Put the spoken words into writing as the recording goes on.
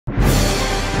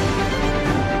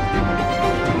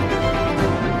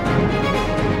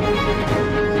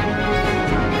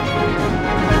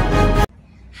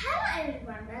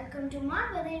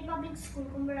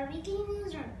watching Kumbara Weekly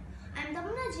News Roundup. I am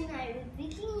Tamanna G Nair with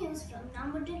weekly news from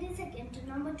November 22nd to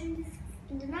November 26th.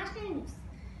 International news.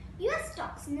 US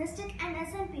stocks, Nasdaq and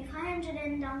S&P 500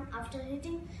 and down after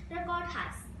hitting record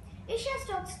highs. Asia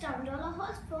stocks down, dollar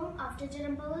holds firm after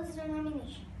Jerome Powell's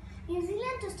renomination. New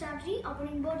Zealand to start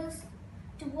reopening borders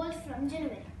to world from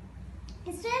January.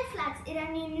 Israel flags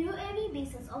Iranian UAV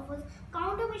bases, offers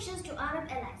countermeasures to Arab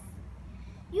allies.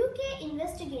 UK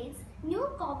investigates new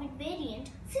COVID variant,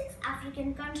 6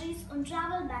 African countries on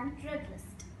travel ban red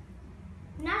list.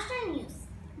 National news.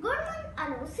 Government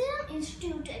allows Serum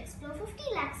Institute to explore 50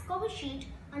 lakhs Covishield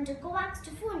under COVAX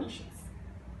to 4 nations.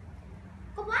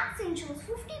 Covaxin shows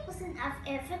 50% of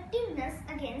effectiveness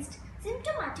against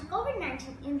symptomatic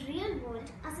COVID-19 in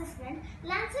real-world assessment,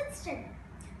 Lancet study.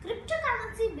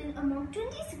 Cryptocurrency bill among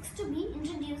 26 to be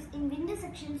introduced in winter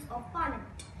sections of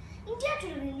Parliament. India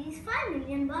to release 5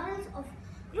 million barrels of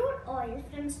crude oil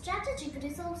from strategic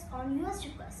reserves on US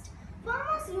request.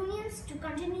 Farmers' unions to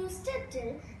continue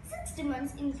till 6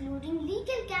 demands including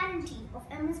legal guarantee of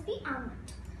MSP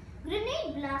armament.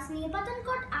 Grenade blast near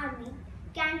Pathankot Army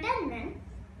cantonment.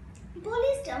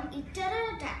 Police term it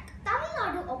terror attack. Tamil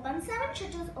Nadu opens 7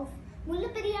 shutters of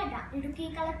Mullaperiyar Dam.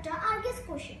 Idukki Collector argues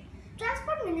caution.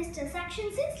 Transport Minister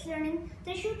Section 6 learning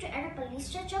Thrissur to Edapalli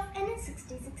stretch of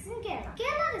NH66 in Kerala.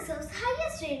 Kerala reserves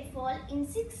highest rainfall in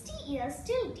 60 years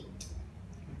till date.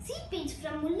 Seepage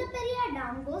from Mullaperiyar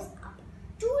Dam goes up.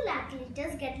 2 lakh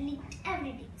litres get leaked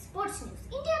every day. Sports news.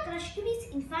 India crush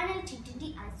Kiwis in final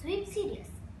T20I sweep series.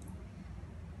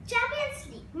 Champions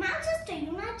League. Manchester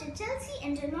United Chelsea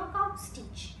enter knockout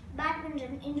stage.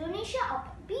 Badminton Indonesia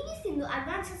Open. PV Sindhu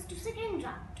advances to second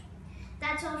round.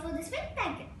 That's all for this week.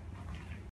 Thank you.